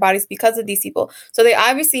modify their bodies because of these people. So they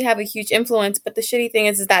obviously have a huge influence, but the shitty thing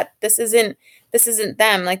is that this isn't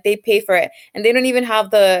them. Like they pay for it and they don't even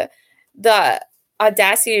have the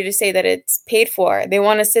audacity to say that it's paid for. They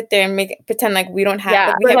want to sit there and make pretend like we don't have Yeah,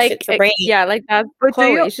 like we but have shit for brain. yeah, like that's But do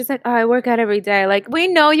you? Chloe. She's like, "Oh, I work out every day." Like, we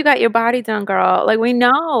know you got your body done, girl. Like, we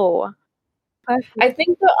know. I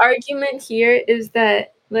think the argument here is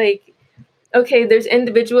that, like, okay, there's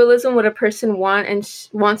individualism, what a person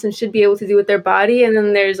wants and should be able to do with their body, and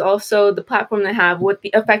then there's also the platform they have, what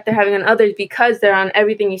the effect they're having on others because they're on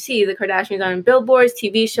everything you see. The Kardashians are on billboards,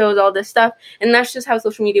 TV shows, all this stuff, and that's just how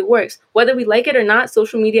social media works. Whether we like it or not,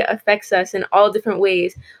 social media affects us in all different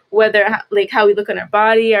ways. Whether like how we look on our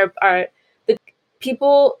body, our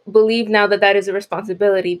people believe now that that is a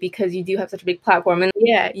responsibility because you do have such a big platform. And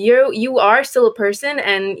yeah, you are still a person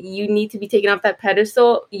and you need to be taken off that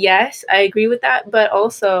pedestal. Yes, I agree with that, but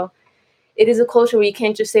also it is a culture where you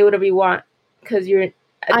can't just say whatever you want because you're at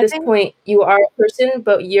I this think point you are a person,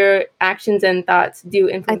 but your actions and thoughts do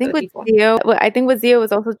I influence think other what people. Zio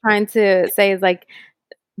was also trying to say is like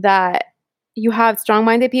that you have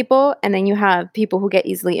strong-minded people and then you have people who get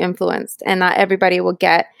easily influenced, and not everybody will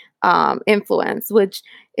get influence, which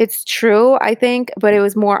it's true, I think, but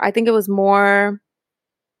I think it was more.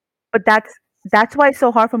 But that's why it's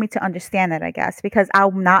so hard for me to understand it, I guess, because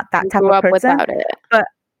I'm not that You type grew of up person. without it. But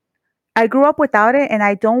I grew up without it, and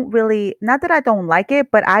I don't really, not that I don't like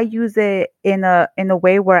it, but I use it in a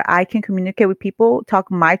way where I can communicate with people,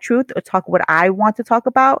 talk my truth or talk what I want to talk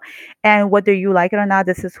about. And whether you like it or not,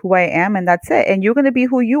 this is who I am and that's it. And you're going to be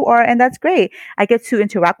who you are, and that's great. I get to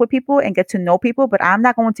interact with people and get to know people, but I'm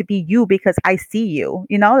not going to be you because I see you.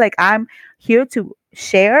 Like, I'm here to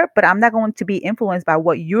share, but I'm not going to be influenced by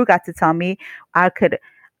what you got to tell me. I could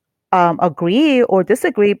agree or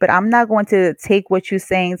disagree, but I'm not going to take what you're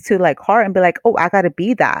saying to like heart and be like, oh, I gotta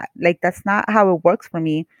be that. Like, that's not how it works for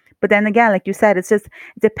me. But then again, like you said, it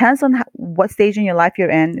depends on what stage in your life you're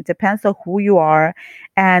in. It depends on who you are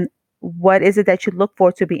and what is it that you look for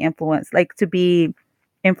to be influenced. Like, to be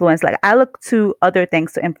influenced. Like, I look to other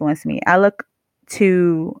things to influence me. I look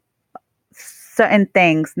to certain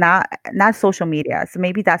things, not social media. So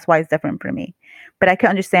maybe that's why it's different for me. But I can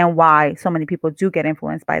understand why so many people do get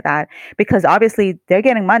influenced by that, because obviously they're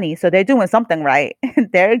getting money, so they're doing something right.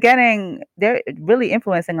 They're really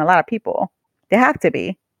influencing a lot of people. They have to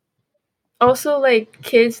be. Also, like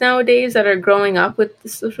kids nowadays that are growing up with the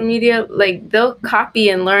social media, like they'll copy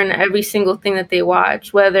and learn every single thing that they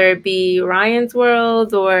watch, whether it be Ryan's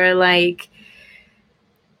World or like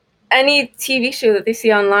any TV show that they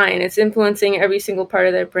see online. It's influencing every single part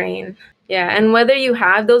of their brain. Yeah, and whether you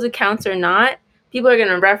have those accounts or not, people are going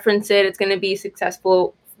to reference it. It's going to be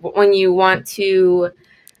successful when you want to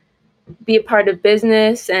be a part of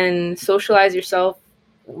business and socialize yourself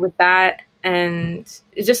with that. And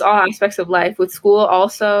it's just all aspects of life. With school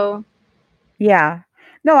also. Yeah.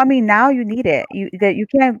 No, I mean, now you need it. You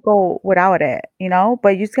can't go without it,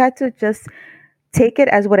 but you just got to just take it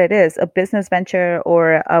as what it is, a business venture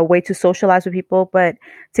or a way to socialize with people. But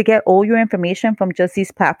to get all your information from just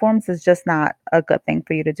these platforms is just not a good thing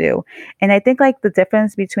for you to do. And I think like the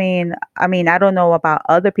difference between, I mean, I don't know about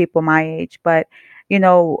other people my age, but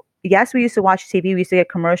yes, we used to watch TV. We used to get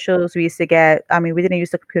commercials. We used to get, I mean, we didn't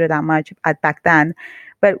use the computer that much back then,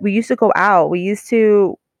 but we used to go out. We used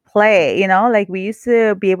to play, like we used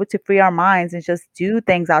to be able to free our minds and just do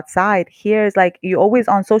things outside. Here is like you're always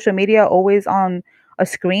on social media, always on a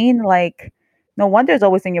screen. Like, no wonder it's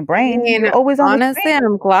always in your I brain. mean, You're always on the honestly, screen.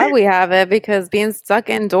 I'm glad we have it because being stuck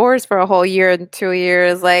indoors for a whole year and 2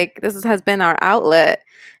 years, like has been our outlet.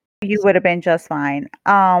 You would have been just fine.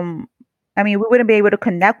 I mean, we wouldn't be able to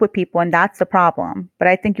connect with people, and that's the problem. But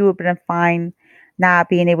I think you would have been fine not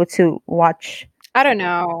being able to watch I don't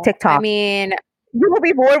know. I TikTok. mean, You will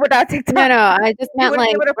be bored without TikTok. no, I just You meant wouldn't be like,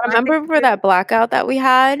 able to find remember things to for do. that blackout that we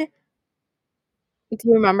had? Do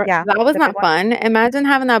you remember? Yeah, That was the big not one. fun. Imagine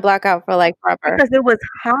having that blackout for like forever. Because it was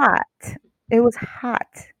hot. It was hot.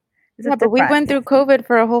 There's Yeah, a but we went difference. through COVID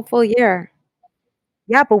for a whole full year.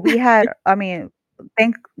 Yeah, but we had, I mean,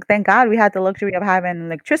 thank God we had the luxury of having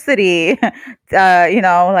electricity.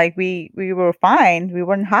 Like we were fine. We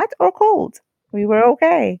weren't hot or cold. We were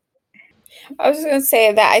okay. I was just going to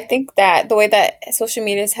say that I think that the way that social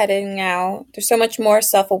media is heading now, there's so much more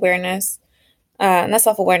self-awareness. Not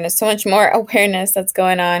self-awareness, so much more awareness that's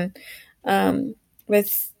going on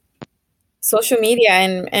with social media.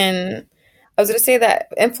 And I was going to say that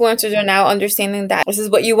influencers are now understanding that this is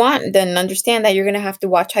what you want, then understand that you're going to have to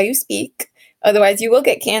watch how you speak. Otherwise, you will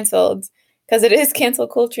get canceled because it is cancel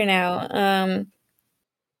culture now.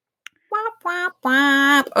 Wop, wop,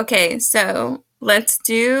 wop. Okay, so let's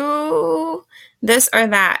do this or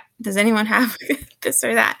that. Does anyone have this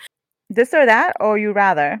or that? This or that, or you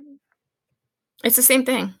rather? It's the same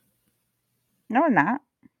thing. No, it's not.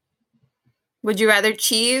 Would you rather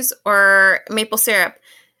cheese or maple syrup?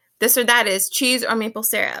 This or that is cheese or maple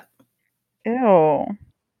syrup. Ew.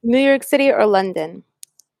 New York City or London?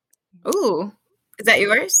 Ooh, is that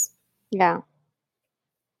yours? Yeah.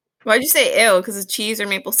 Why'd you say ew? Because it's cheese or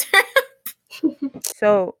maple syrup?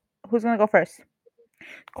 So who's gonna go first?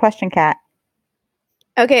 Question, Cat.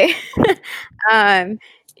 Okay.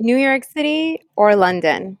 New York City or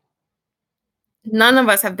London? None of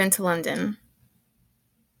us have been to London.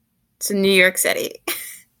 To New York City.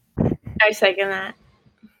 I second that.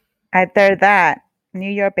 I third that. New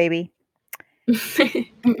York, baby.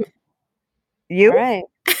 You? All right.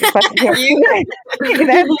 Your question here.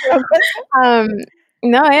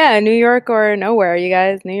 No, yeah, New York or nowhere, you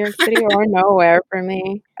guys. New York City or nowhere for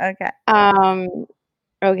me. Okay.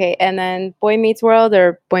 Okay, and then Boy Meets World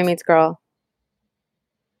or Boy Meets Girl?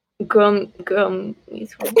 Girl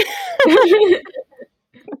meets world.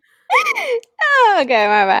 Oh, okay,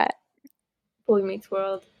 my bad. Boy Meets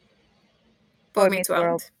World. Boy Meets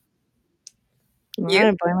World. You?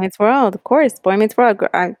 Right, Boy Meets World, of course. Boy Meets World.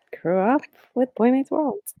 I grew up with Boy Meets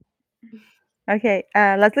World. Okay.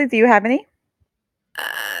 Leslie, do you have any?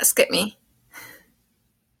 Skip me.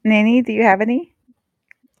 Nanny, do you have any?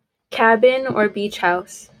 Cabin or beach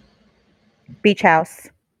house? Beach house.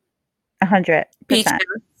 100%. Beach house.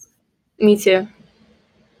 Me too.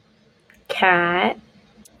 Cat.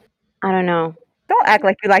 I don't know. Don't act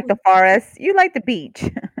like you like the forest. You like the beach.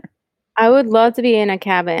 I would love to be in a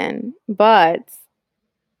cabin, but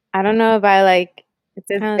I don't know if I like. It's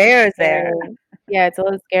There's kind of bears there. Yeah, it's a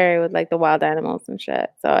little scary with like the wild animals and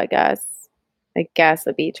shit. So I guess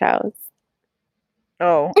a beach house.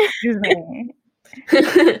 Oh, excuse me.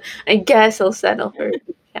 I guess I'll settle for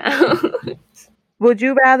Would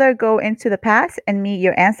you rather go into the past and meet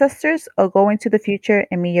your ancestors or go into the future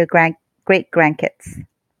and meet your great grandkids?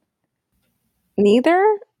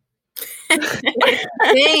 Neither.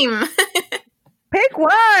 Same. Pick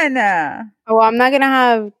one. Well, I'm not gonna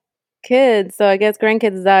have kids, so I guess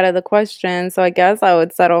grandkids is out of the question. So I guess I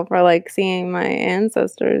would settle for like seeing my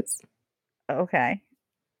ancestors. Okay.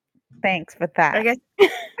 Thanks for that. I guess.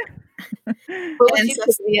 What would you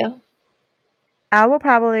pick, Leo? I will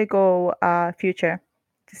probably go future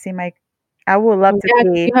to see my. I would love to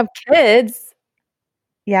see. You have kids.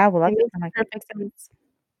 Yeah, I would love It to makes see my kids. perfect sense.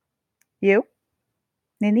 You,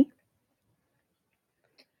 Nini?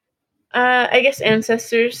 I guess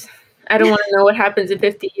ancestors. I don't want to know what happens in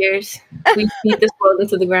 50 years. We beat this world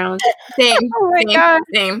into the ground. Same. Oh my god.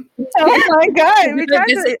 Same. Oh my god. We tried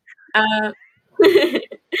to...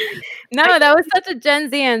 No, that was such a Gen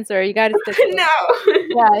Z answer. You gotta stick to it. No.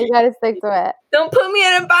 Yeah, you gotta stick to it. Don't put me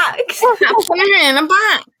in a box. Put her in a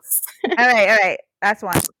box. All right. That's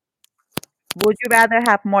one. Would you rather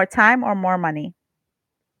have more time or more money?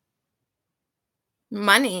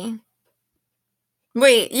 Money.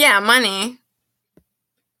 Wait, yeah, money.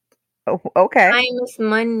 Oh, okay. Time is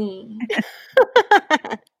money.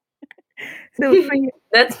 So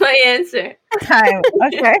That's my answer. time.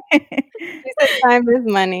 Okay. You said time is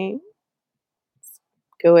money.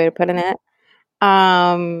 good way of putting it.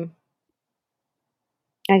 I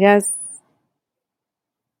guess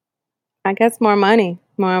more money,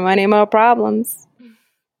 more problems.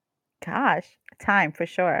 Gosh, time for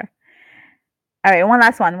sure. All right, one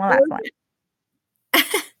last one.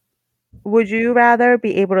 Would you rather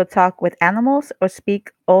be able to talk with animals or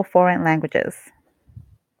speak all foreign languages?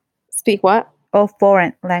 Speak what? All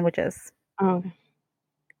foreign languages. Oh.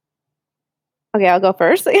 Okay, I'll go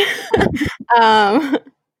first.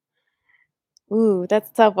 Ooh, that's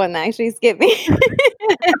a tough one. Actually, skip me.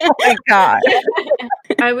 Oh my god.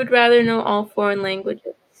 I would rather know all foreign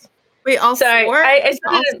languages. Wait, all Sorry, four? I said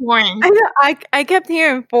all it- foreign. I know, I kept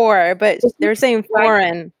hearing 4, but they're saying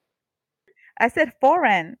foreign. I said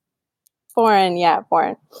foreign. Foreign, yeah,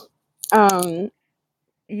 foreign.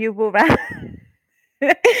 You will rather.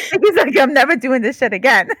 He's like, I'm never doing this shit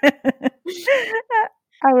again.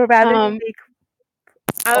 I would rather speak.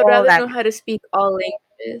 I would all rather know languages. how to speak all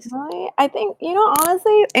languages. Really? I think,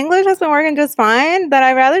 honestly, English has been working just fine, but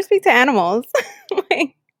I'd rather speak to animals.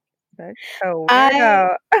 Like, Such a I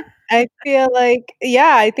weirdo. I feel like,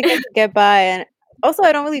 yeah, I think I could get by, and also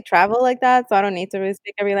I don't really travel like that, so I don't need to really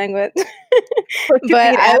speak every language. But you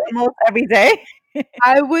But feed animals every day.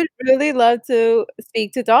 I would really love to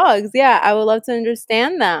speak to dogs. Yeah, I would love to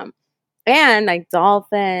understand them. And like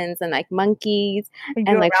dolphins and like monkeys And and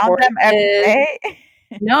you're like around them every horses. day.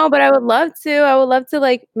 No, but I would love to. I would love to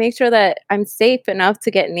like make sure that I'm safe enough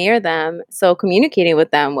to get near them. So communicating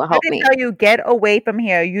with them will But help they me. tell you, get away from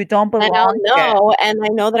here. You don't And belong here. and I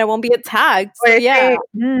know that I won't be attacked. Or So they yeah, say,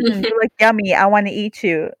 you look yummy. I want to eat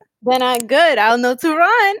you. then I good. I'll know to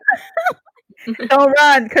run. Don't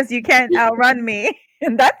run because you can't outrun me.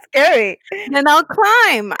 And that's scary. Then I'll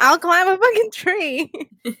climb. I'll climb a fucking tree.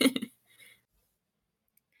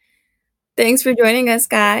 Thanks for joining us,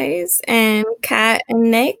 guys. And Kat and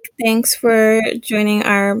Nick, thanks for joining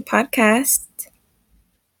our podcast.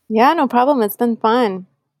 Yeah, no problem. It's been fun.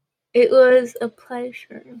 It was a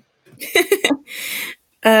pleasure.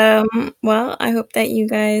 Well, I hope that you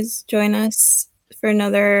guys join us for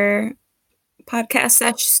another podcast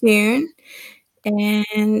session soon.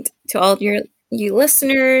 And to all you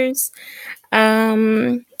listeners,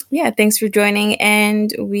 yeah, thanks for joining,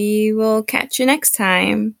 and we will catch you next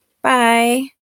time. Bye.